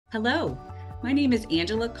Hello, my name is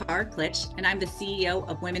Angela Carr Klitzch, and I'm the CEO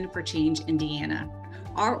of Women4Change Indiana.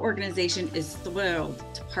 Our organization is thrilled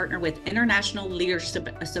to partner with International Leadership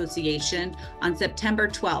Association on September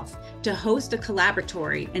 12th to host a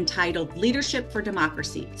collaboratory entitled Leadership for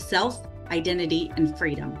Democracy, Self, Identity, and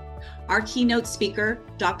Freedom. Our keynote speaker,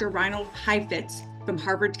 Dr. Reinhold Heifetz from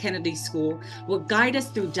Harvard Kennedy School, will guide us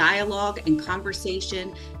through dialogue and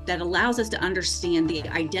conversation that allows us to understand the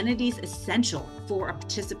identities essential for a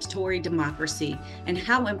participatory democracy and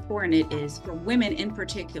how important it is for women in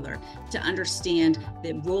particular to understand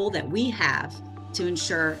the role that we have to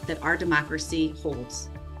ensure that our democracy holds.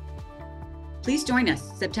 Please join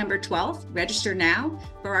us September 12th. Register now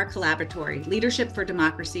for our collaboratory, Leadership for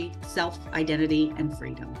Democracy, Self, Identity, and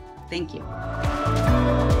Freedom. Thank you.